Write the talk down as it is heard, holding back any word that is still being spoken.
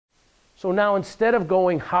So now instead of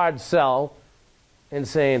going hard sell and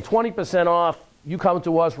saying 20% off, you come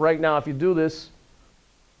to us right now if you do this,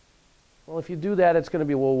 well, if you do that, it's going to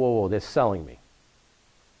be, whoa, whoa, whoa, they're selling me.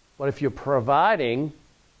 But if you're providing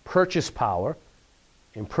purchase power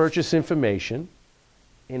and purchase information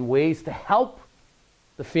in ways to help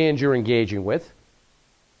the fans you're engaging with,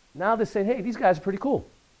 now they're saying, hey, these guys are pretty cool.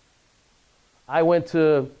 I went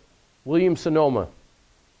to Sonoma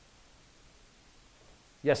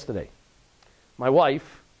yesterday. My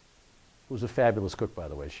wife, who's a fabulous cook, by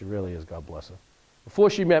the way, she really is, God bless her. Before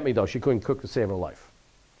she met me, though, she couldn't cook to save her life.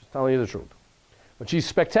 Just telling you the truth. But she's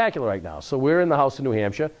spectacular right now. So we're in the house in New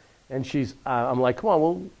Hampshire, and I'm like, come on,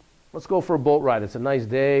 well, let's go for a boat ride. It's a nice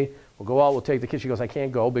day. We'll go out, we'll take the kids. She goes, I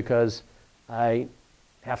can't go because I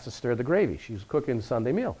have to stir the gravy. She's cooking the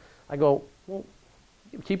Sunday meal. I go, well,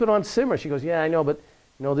 keep it on simmer. She goes, yeah, I know, but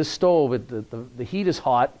you know, this stove, the heat is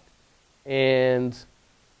hot, and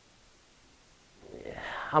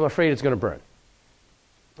I'm afraid it's going to burn.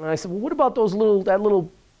 And I said, well, what about that little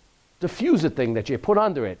diffuser thing that you put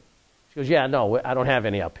under it? She goes, yeah, no, I don't have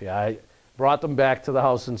any up here. I brought them back to the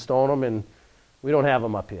house in Sonoma, and we don't have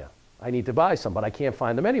them up here. I need to buy some, but I can't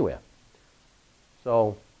find them anywhere.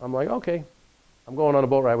 So I'm like, okay, I'm going on a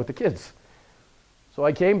boat ride with the kids. So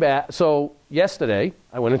I came back. So yesterday,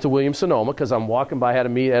 I went into Sonoma because I'm walking by, had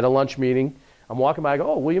a lunch meeting. I'm walking by, I go,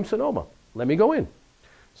 oh, Sonoma, let me go in.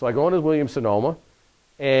 So I go into Sonoma,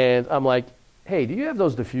 and I'm like, hey, do you have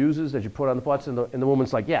those diffusers that you put on the pots? And the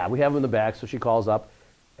woman's like, yeah, we have them in the back. So she calls up,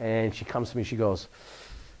 and she comes to me. She goes,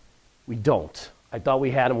 we don't. I thought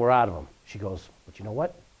we had them. We're out of them. She goes, but you know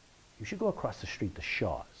what? You should go across the street to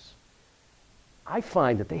Shaw's. I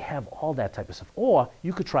find that they have all that type of stuff. Or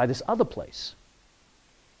you could try this other place.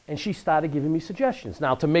 And she started giving me suggestions.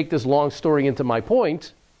 Now, to make this long story into my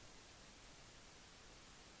point,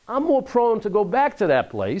 I'm more prone to go back to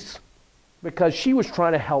that place because she was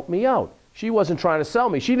trying to help me out. She wasn't trying to sell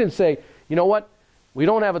me. She didn't say, you know what, we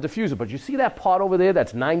don't have a diffuser, but you see that pot over there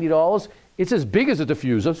that's $90? It's as big as a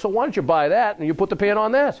diffuser, so why don't you buy that and you put the pan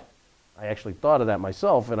on that? I actually thought of that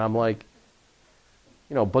myself, and I'm like,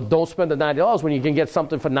 you know, but don't spend the $90 when you can get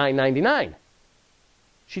something for $9.99.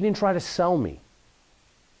 She didn't try to sell me,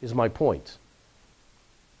 is my point.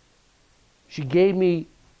 She gave me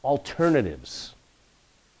alternatives.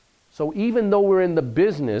 So even though we're in the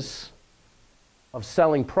business of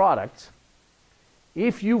selling product,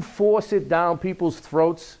 if you force it down people's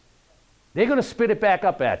throats, they're going to spit it back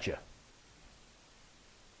up at you.